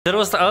There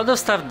was a lot of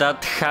stuff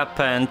that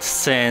happened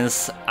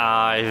since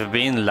I've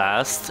been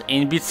last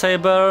in Beat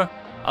Saber,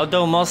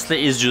 although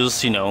mostly it's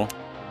just, you know,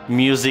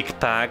 music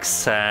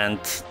packs and,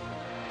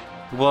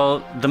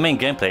 well, the main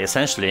gameplay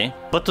essentially.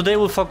 But today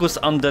we'll focus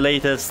on the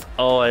latest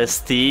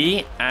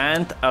OST,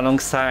 and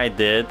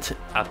alongside it,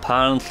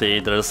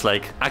 apparently there's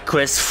like a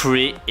Quest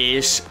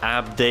 3-ish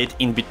update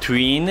in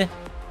between,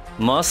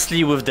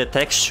 mostly with the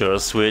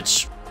textures,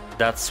 which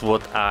that's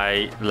what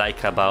I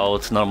like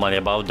normally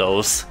about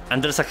those.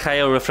 And there's a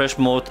higher refresh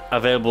mode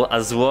available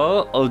as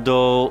well,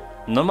 although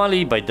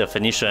normally by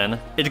definition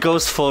it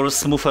goes for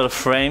smoother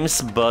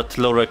frames but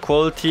lower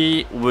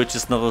quality, which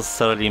is not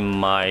necessarily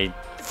my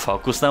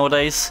focus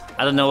nowadays.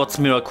 I don't know what's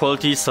mirror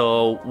quality,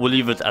 so we'll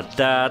leave it at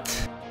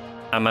that.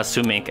 I'm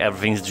assuming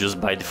everything's just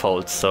by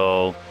default,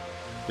 so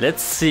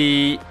let's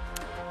see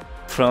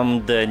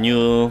from the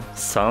new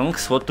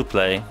songs what to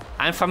play.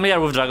 I'm familiar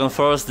with Dragon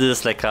Force. This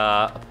is like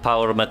a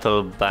power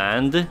metal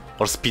band,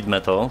 or speed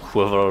metal,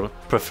 whoever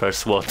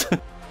prefers what.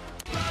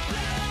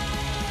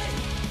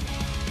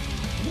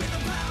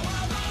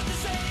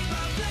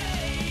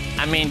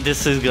 I mean,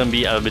 this is gonna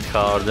be a bit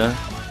hard.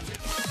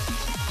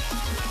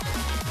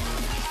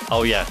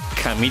 Oh yeah,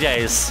 Camilla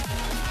is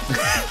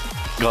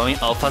going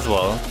off as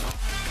well.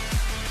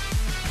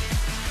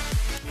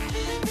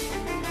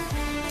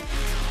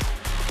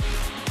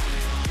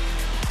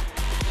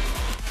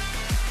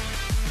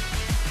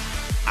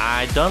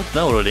 I don't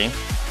know really.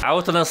 I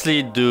would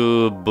honestly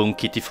do Boom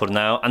Kitty for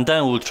now, and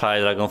then we'll try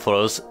Dragon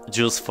Force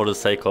just for the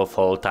sake of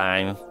all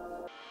time.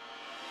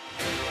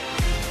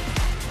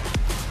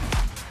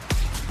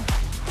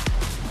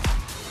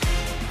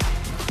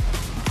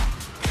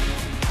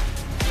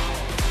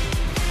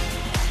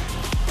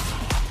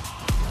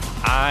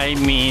 I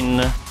mean,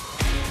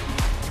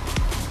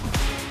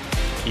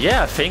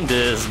 yeah, I think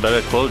this is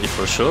better quality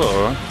for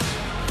sure.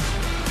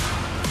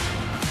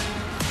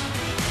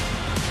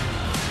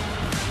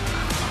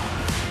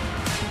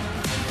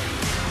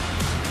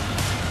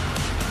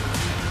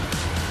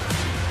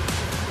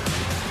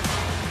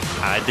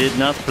 I did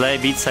not play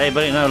Beat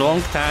Saber in a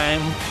long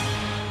time.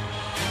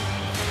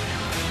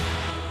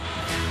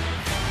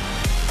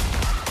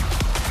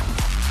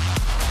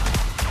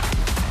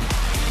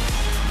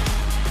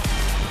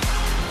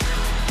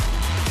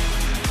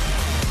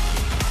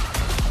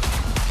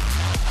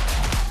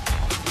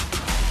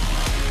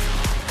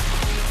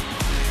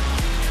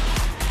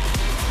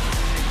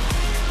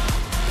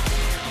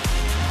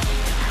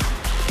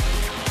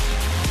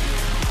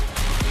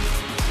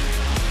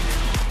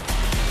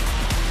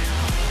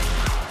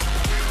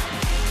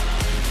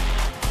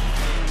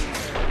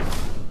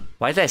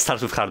 Why did I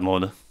start with hard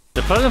mode?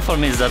 The problem for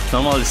me is that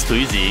normal is too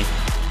easy.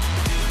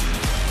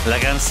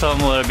 Like I'm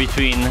somewhere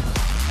between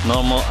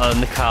normal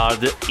and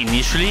hard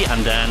initially,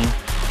 and then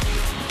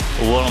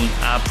warmed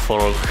up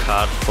for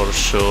hard for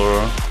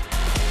sure.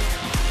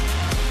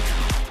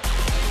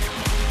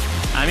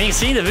 I mean,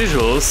 seeing the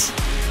visuals,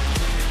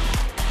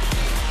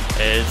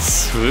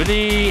 it's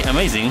really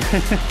amazing.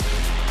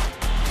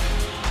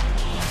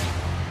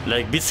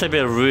 Like Beat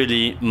Saber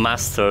really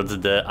mastered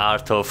the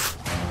art of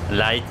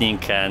lighting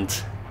and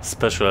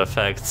special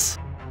effects.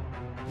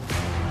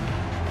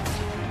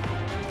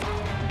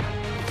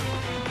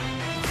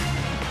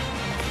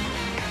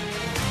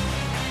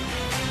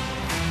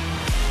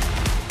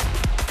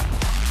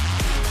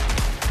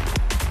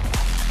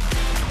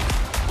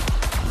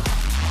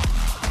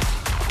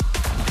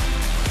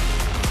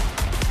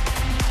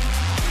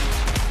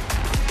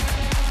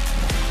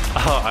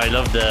 Oh, I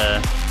love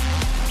the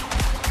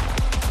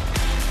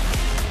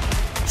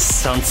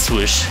sound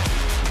swish.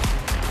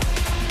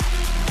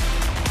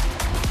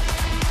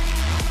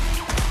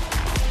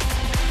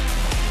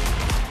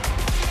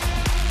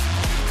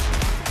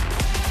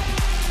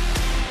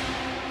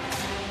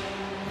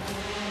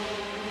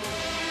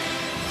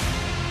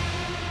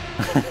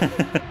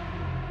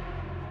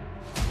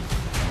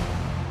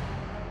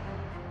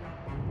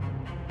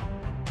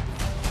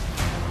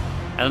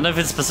 I don't know if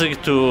it's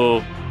specific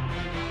to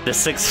the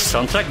 6th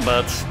soundtrack,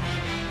 but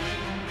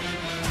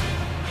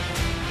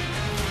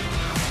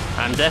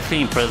I'm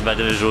definitely impressed by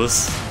the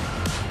visuals.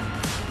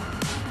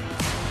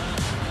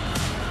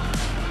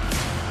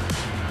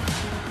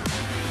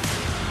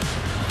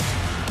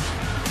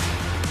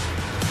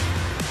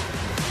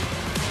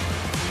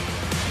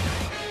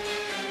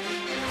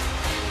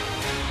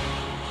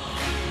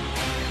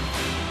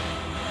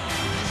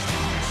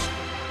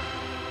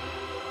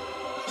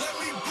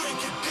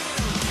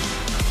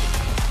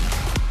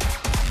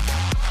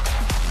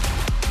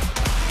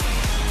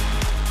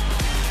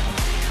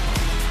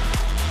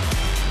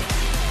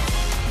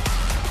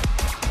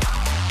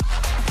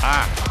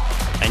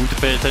 I need to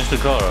pay attention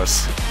to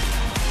colors.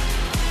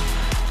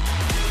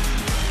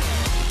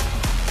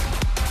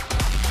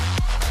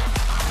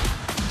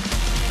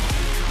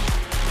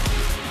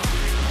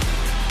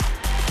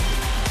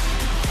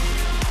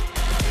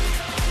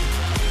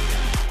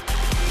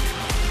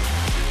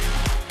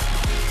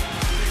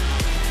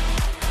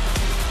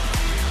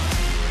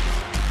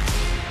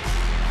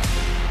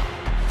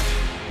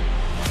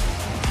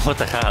 What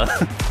the hell?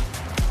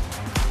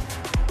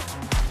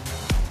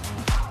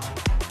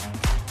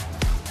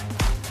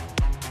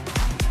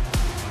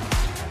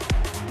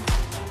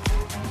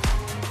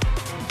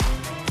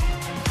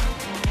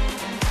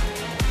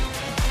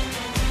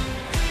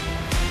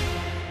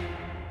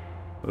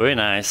 Very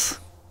nice.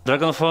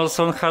 Dragon Force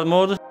on hard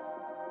mode?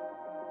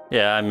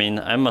 Yeah, I mean,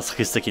 I'm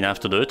masochistic enough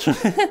to do it. With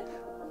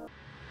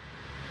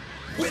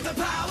the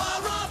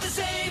power of the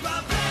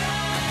Saber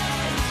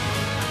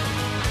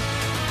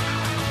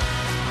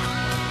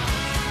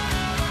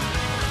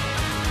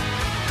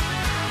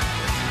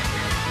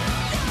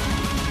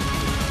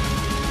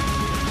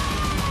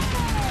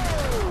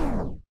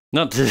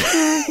Not...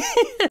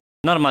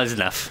 normal is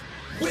enough.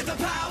 With the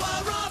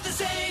power of the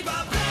Saber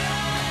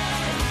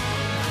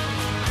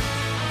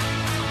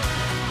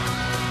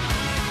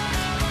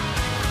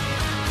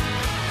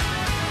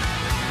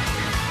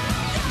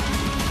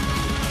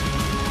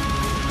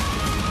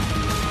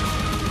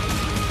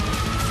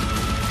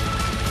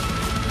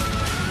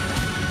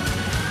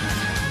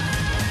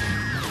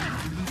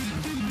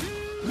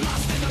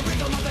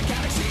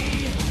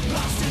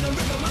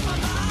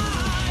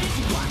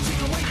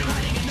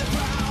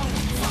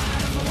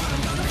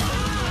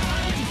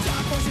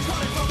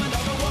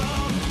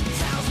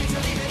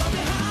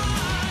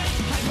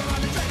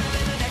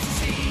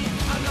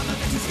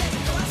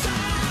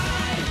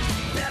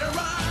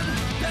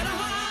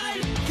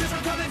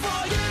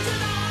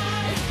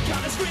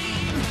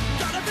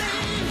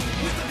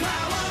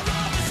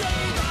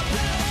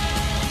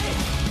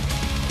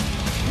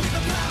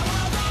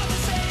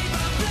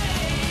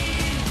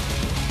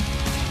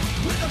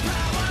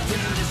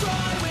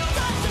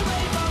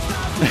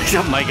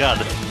Oh my god.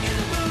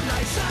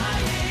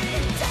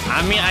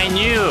 I mean, I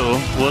knew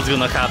what's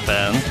gonna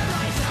happen.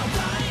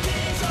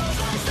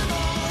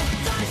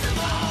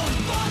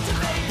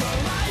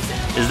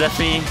 It's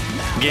definitely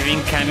giving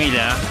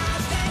Camila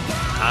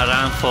a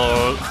run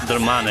for their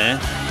money.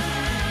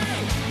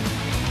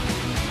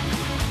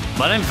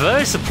 But I'm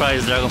very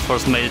surprised Dragon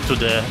Force made it to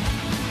the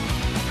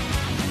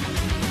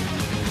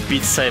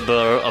Beat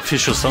Saber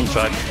official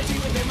soundtrack.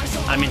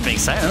 I mean, it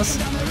makes sense.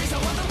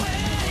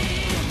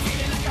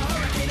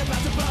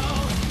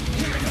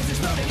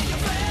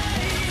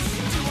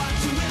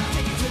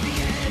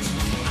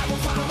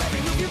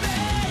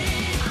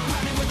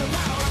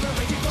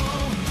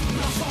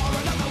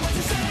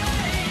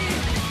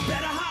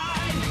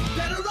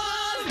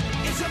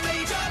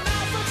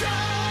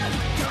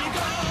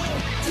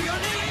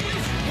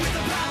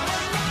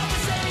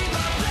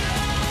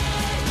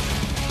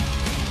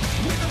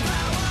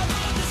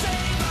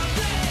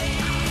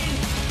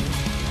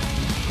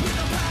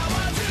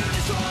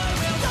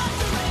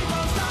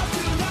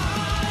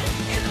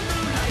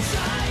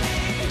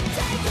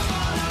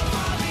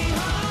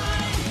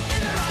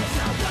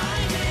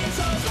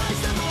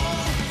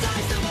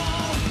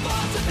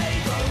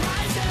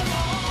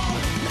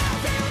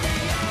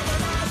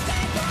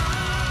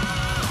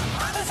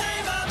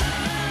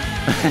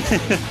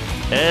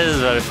 It is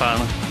very fun.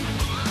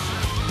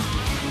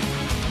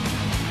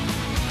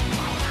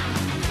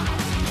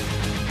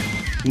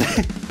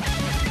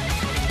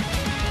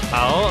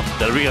 Oh,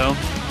 there we go.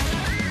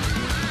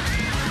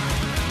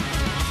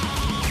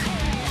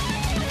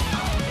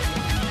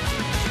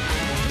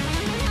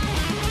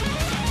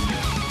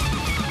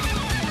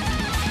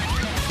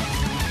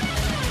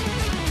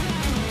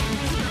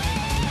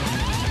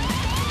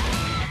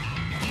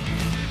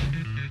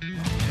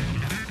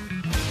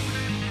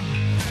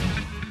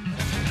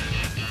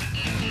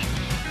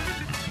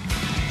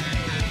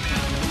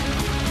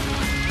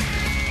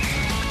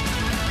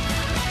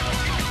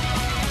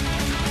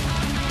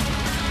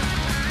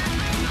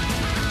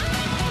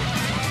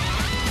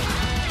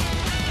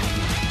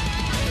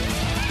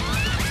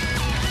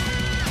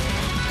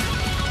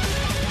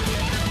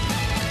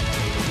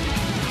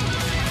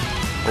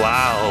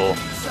 Wow.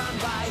 sun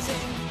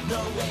rising, no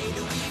way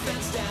to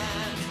even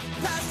stand.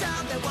 Last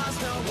time there was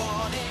no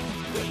warning,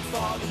 wait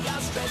for the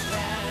outstretched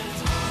hand.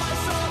 My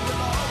soul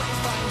will always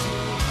find you,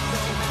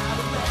 no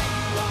matter where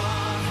you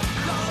are.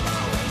 You're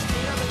always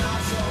near but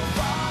not so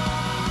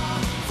far.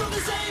 From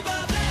the Saber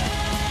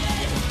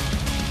blade,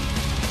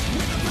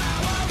 with the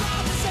power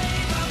of the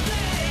Saber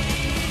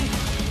blade,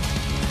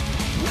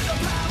 with the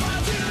power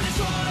to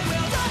destroy,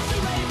 we'll touch the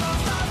rainbow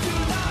stars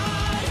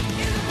tonight.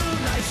 In the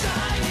moonlight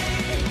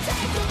shining,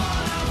 take them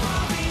all out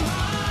from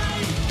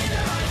behind. In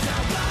their eyes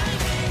now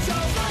blinding, so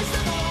slice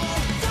them all,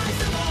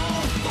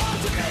 fall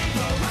to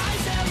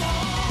vaporize them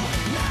all.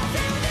 Now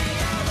feel the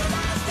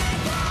everlasting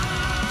cry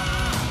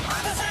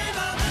of the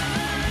Saber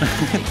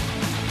blade.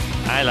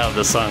 I love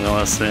the song,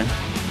 honestly.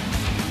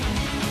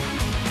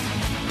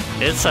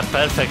 It's a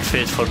perfect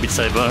fit for Beat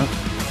Saber.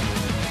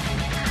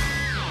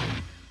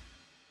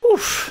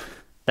 Oof.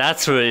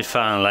 That's really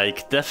fun,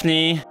 like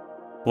definitely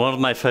one of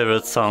my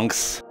favorite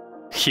songs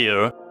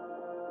here.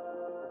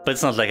 But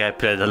it's not like I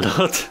played a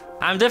lot.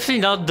 I'm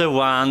definitely not the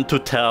one to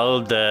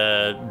tell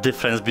the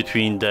difference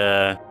between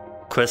the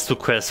quest to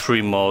quest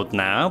free mode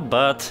now,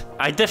 but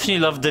I definitely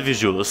love the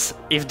visuals.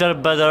 If they're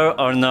better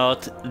or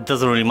not, it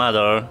doesn't really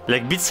matter.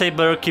 Like, Beat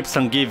Saber keeps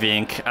on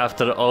giving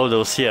after all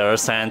those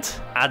years and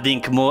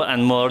adding more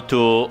and more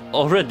to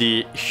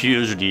already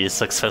hugely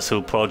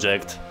successful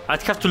project.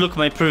 I'd have to look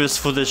my previous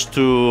footage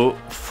to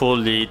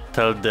fully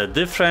tell the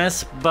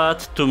difference,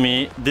 but to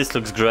me this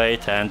looks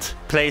great and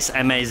plays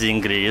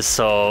amazingly,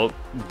 so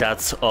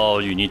that's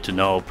all you need to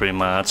know pretty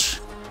much.